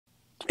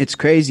It's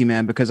crazy,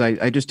 man, because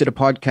I just did a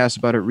podcast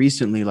about it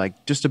recently.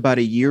 Like just about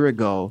a year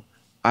ago,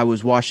 I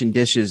was washing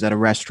dishes at a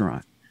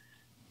restaurant,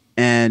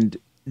 and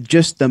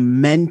just the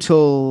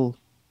mental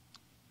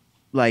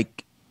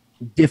like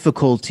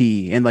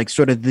difficulty and like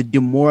sort of the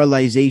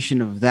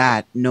demoralization of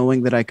that,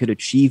 knowing that I could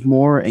achieve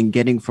more and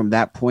getting from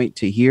that point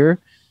to here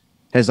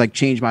has like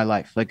changed my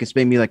life. Like it's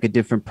made me like a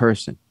different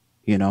person,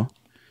 you know?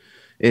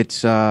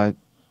 It's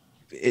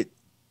it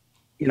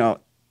you know,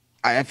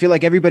 I feel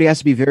like everybody has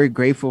to be very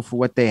grateful for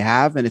what they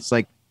have. And it's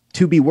like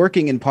to be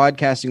working in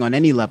podcasting on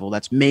any level,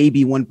 that's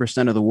maybe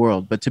 1% of the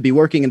world. But to be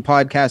working in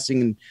podcasting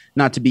and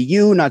not to be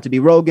you, not to be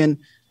Rogan,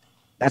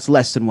 that's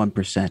less than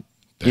 1%.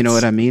 You know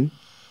what I mean?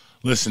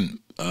 Listen,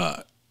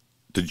 the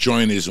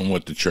joint isn't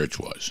what the church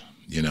was,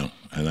 you know,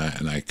 and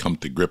I come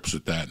to grips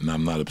with that, and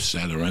I'm not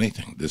upset or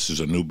anything. This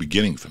is a new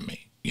beginning for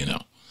me, you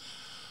know.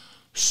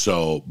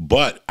 So,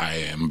 but I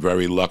am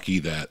very lucky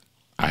that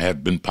I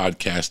have been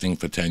podcasting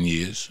for 10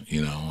 years,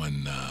 you know,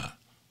 and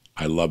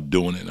I love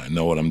doing it. I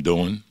know what I'm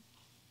doing,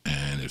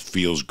 and it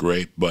feels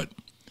great. But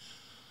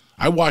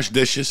I wash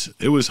dishes.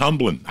 It was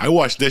humbling. I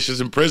wash dishes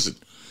in prison.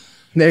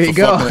 There you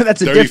go.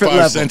 That's a different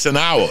level. 35 cents an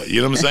hour.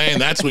 You know what I'm saying?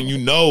 That's when you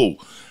know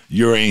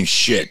you ain't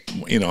shit,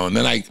 you know. And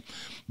then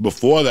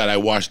before that, I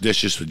washed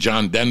dishes for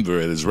John Denver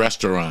at his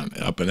restaurant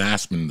up in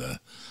Aspen.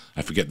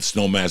 I forget the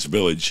Snowmass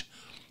Village.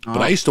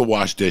 But I used to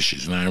wash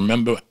dishes, and I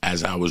remember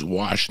as I was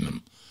washing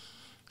them,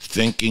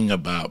 thinking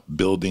about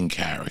building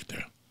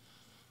character.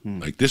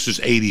 Like this was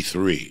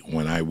 '83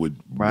 when I would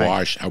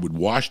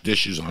wash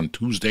dishes on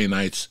Tuesday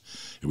nights.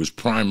 It was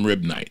prime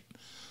rib night.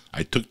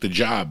 I took the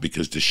job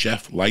because the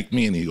chef liked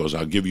me, and he goes,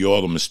 "I'll give you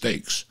all the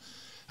mistakes."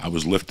 I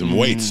was lifting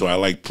weights, so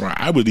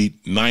I would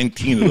eat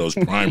 19 of those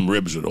prime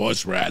ribs with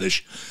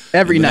horseradish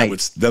every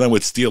night. Then I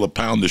would steal a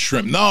pound of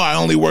shrimp. No, I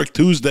only work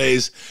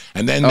Tuesdays,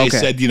 and then they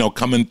said, you know,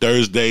 come in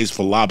Thursdays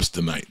for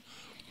lobster night.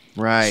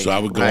 Right. So I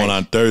would go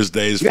on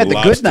Thursdays you for had the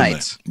lobster good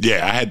nights. night.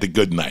 Yeah, I had the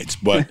good nights,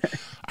 but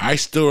I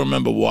still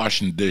remember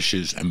washing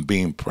dishes and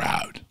being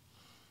proud.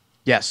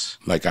 Yes.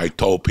 Like I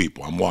told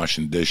people, I'm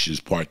washing dishes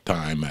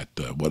part-time at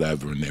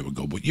whatever, and they would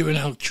go, but you're an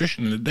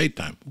electrician in the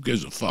daytime. Who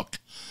gives a fuck?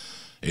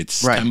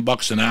 It's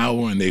 $10 an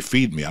hour, and they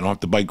feed me. I don't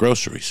have to buy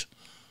groceries.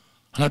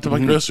 I don't have to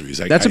buy groceries.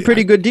 That's a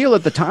pretty good deal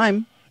at the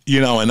time.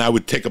 You know, and I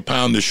would take a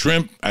pound of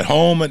shrimp at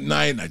home at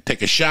night, and I'd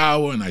take a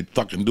shower, and I'd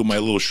fucking do my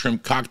little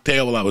shrimp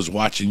cocktail while I was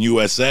watching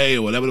USA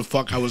or whatever the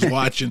fuck I was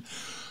watching.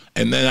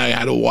 And then I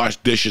had to wash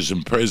dishes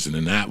in prison,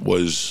 and that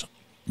was,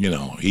 you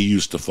know, he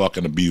used to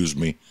fucking abuse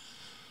me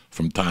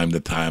from time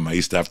to time. I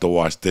used to have to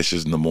wash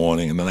dishes in the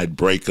morning, and then I'd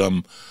break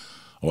them,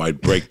 or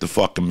I'd break the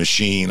fucking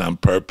machine on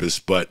purpose,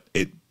 but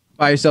it...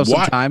 Buy yourself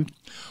some time.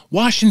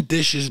 Washing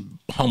dishes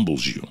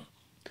humbles you.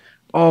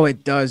 Oh,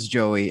 it does,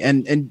 Joey.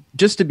 And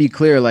just to be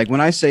clear, like when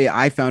I say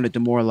I found it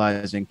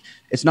demoralizing,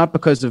 it's not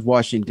because of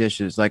washing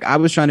dishes. Like I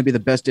was trying to be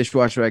the best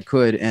dishwasher I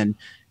could. And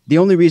the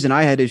only reason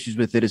I had issues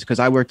with it is because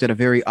I worked at a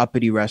very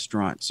uppity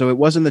restaurant. So it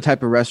wasn't the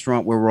type of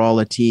restaurant where we're all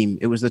a team.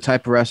 It was the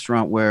type of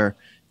restaurant where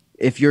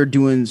if you're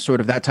doing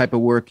sort of that type of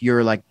work,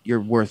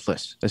 you're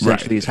worthless,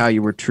 essentially, is how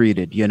you were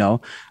treated, you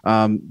know?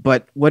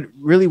 But what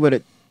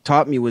it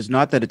taught me was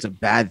not that it's a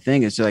bad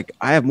thing. It's like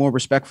I have more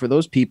respect for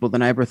those people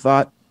than I ever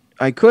thought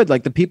I could.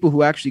 Like the people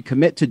who actually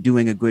commit to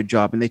doing a good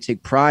job and they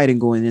take pride in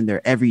going in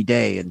there every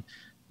day and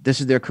this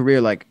is their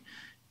career. Like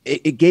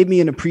it gave me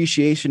an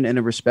appreciation and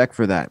a respect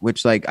for that,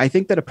 which like I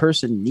think that a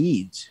person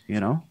needs, you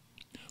know.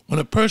 When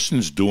a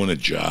person's doing a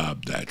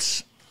job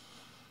that's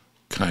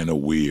kind of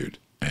weird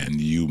and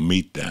you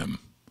meet them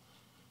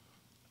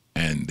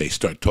and they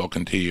start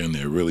talking to you and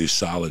they're really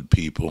solid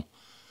people,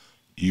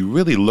 you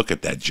really look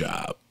at that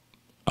job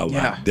a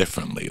lot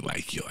differently.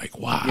 Like you're like,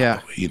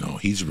 wow, you know,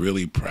 he's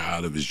really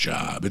proud of his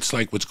job. It's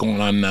like what's going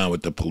on now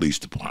with the police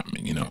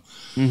department, you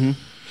know.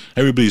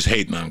 Everybody's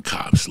hating on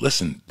cops.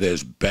 Listen,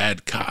 there's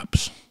bad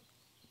cops,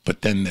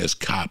 but then there's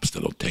cops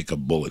that'll take a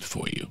bullet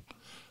for you.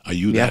 Are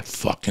you that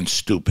fucking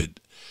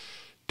stupid?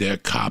 There are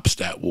cops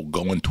that will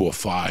go into a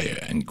fire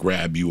and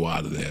grab you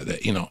out of there.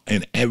 That, you know,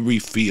 in every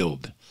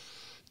field,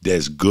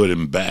 there's good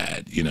and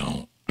bad, you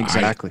know.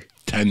 Exactly.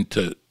 I tend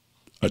to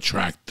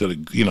attract to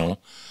the, you know,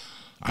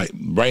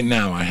 right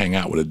now I hang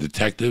out with a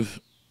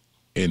detective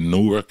in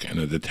Newark and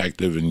a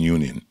detective in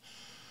Union.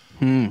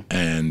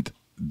 And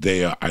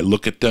I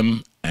look at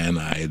them and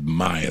I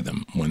admire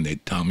them when they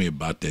tell me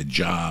about their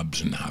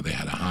jobs and how they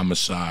had a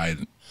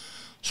homicide.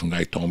 Some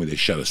guy told me they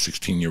shot a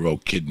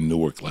 16-year-old kid in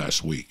Newark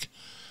last week.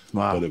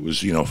 Wow. But it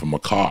was, you know, from a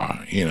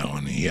car, you know,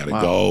 and he had to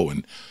go.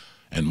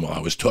 And while I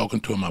was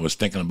talking to him, I was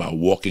thinking about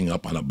walking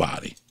up on a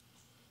body,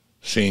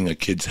 seeing a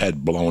kid's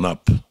head blown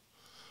up.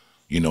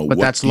 You know, what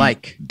that's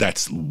like.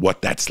 That's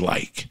what that's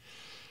like.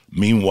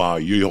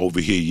 Meanwhile, you're over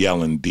here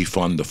yelling,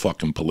 defund the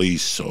fucking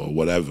police or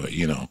whatever,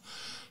 you know.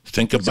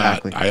 Think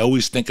about, I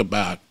always think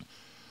about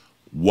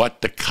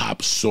what the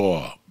cop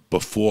saw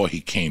before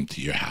he came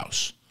to your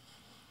house.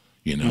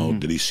 You know,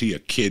 did he see a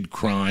kid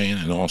crying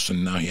and all of a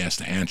sudden now he has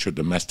to answer a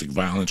domestic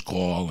violence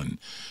call and,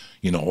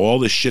 you know, all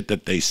the shit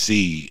that they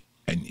see.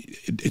 And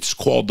it's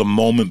called the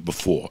moment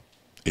before.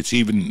 It's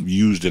even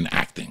used in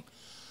acting.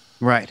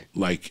 Right.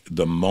 Like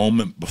the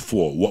moment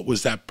before. What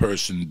was that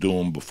person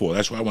doing before?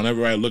 That's why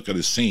whenever I look at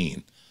a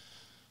scene,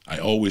 I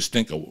always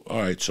think, of,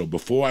 all right, so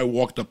before I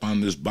walked up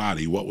on this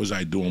body, what was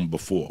I doing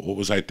before? What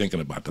was I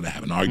thinking about? Did I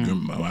have an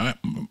argument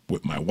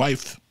with my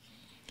wife?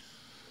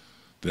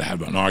 Did I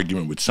have an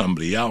argument with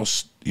somebody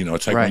else? You know,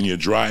 it's like when you're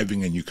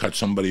driving and you cut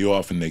somebody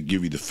off and they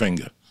give you the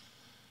finger.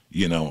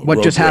 You know,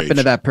 what just happened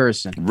to that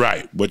person?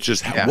 Right.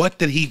 What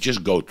did he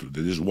just go through?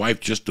 Did his wife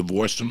just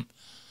divorce him?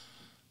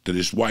 Did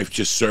his wife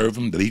just serve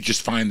him? Did he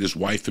just find his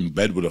wife in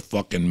bed with a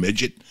fucking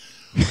midget?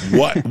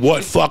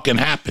 What fucking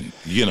happened?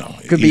 You know,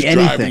 Could he's be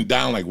anything. Driving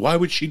down like, why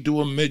would she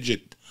do a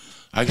midget?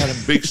 I got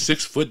a big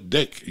 6-foot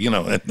dick, you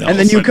know. And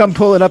then you come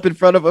pulling up in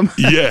front of him.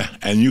 Yeah,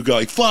 and you go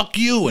like, fuck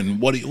you, and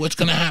what's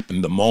going to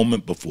happen the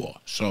moment before?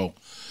 So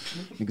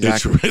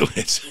exactly.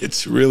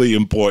 It's really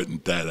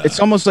important that... it's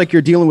almost like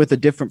you're dealing with a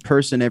different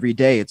person every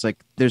day. It's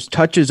like there's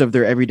touches of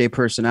their everyday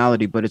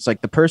personality, but it's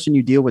like the person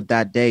you deal with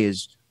that day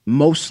is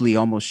mostly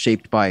almost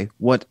shaped by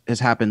what has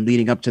happened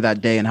leading up to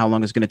that day and how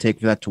long it's going to take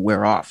for that to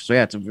wear off. So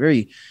yeah, it's a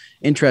very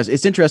interesting.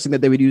 It's interesting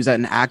that they would use that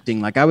in acting.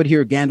 Like I would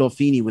hear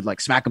Gandolfini would like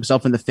smack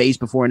himself in the face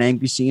before an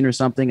angry scene or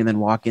something and then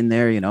walk in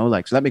there, you know,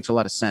 like, so that makes a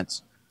lot of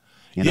sense.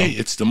 You know? Yeah,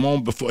 it's the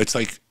moment before. It's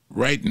like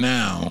right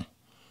now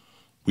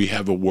we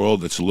have a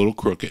world that's a little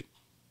crooked.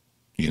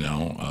 You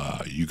know,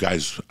 you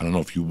guys, I don't know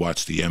if you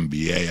watch the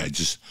NBA. I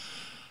just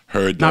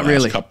heard the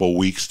last couple of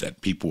weeks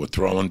that people were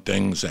throwing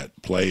things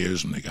at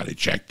players and they got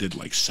ejected,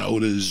 like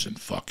sodas and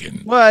fucking...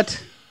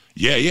 What?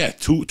 Yeah.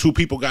 Two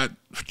people got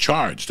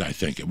charged, I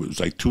think. It was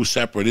like 2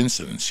 separate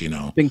incidents, you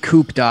know. Been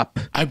cooped up.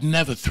 I've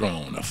never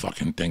thrown a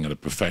fucking thing at a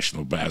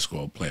professional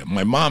basketball player.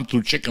 My mom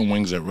threw chicken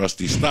wings at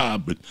Rusty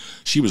Staub, but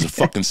she was a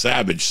fucking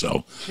savage,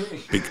 so...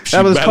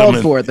 that was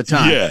called for at the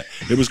time. Yeah,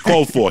 it was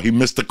called for. He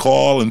missed the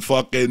call and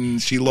fucking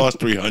she lost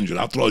 300.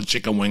 I'll throw a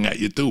chicken wing at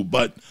you too,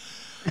 but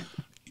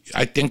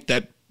I think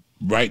that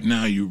right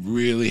now you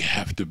really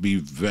have to be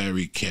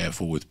very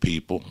careful with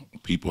people.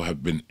 People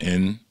have been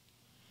in.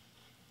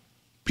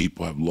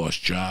 People have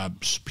lost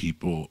jobs.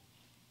 People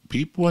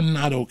are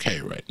not okay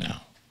right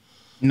now.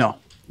 No.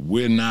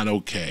 We're not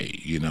okay.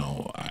 You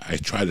know, I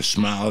try to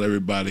smile at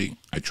everybody.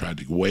 I try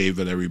to wave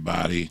at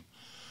everybody.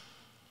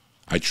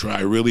 I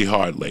try really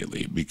hard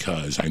lately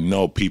because I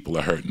know people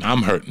are hurting.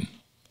 I'm hurting.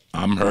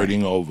 I'm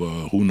hurting over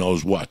who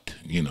knows what,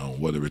 you know,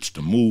 whether it's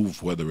the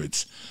move, whether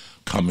it's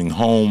coming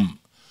home.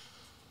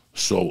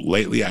 So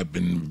lately I've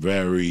been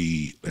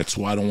that's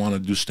why I don't want to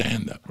do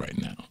stand-up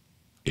right now.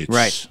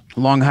 It's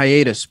long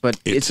hiatus, but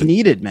it's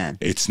needed, man.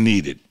 It's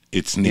needed.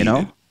 It's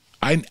needed.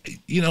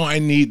 You know, I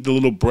need the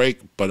little break,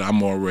 but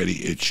I'm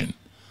already itching.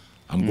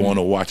 I'm going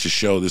to watch a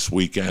show this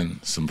weekend.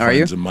 Some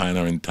friends of mine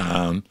are in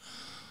town.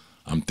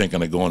 I'm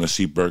thinking of going to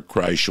see Bert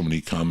Kreischer when he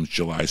comes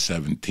July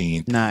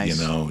 17th. Nice.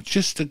 You know,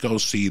 just to go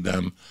see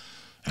them.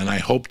 And I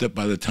hope that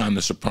by the time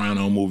the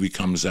Soprano movie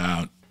comes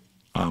out,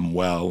 I'm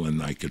well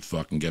and I could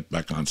fucking get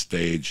back on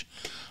stage.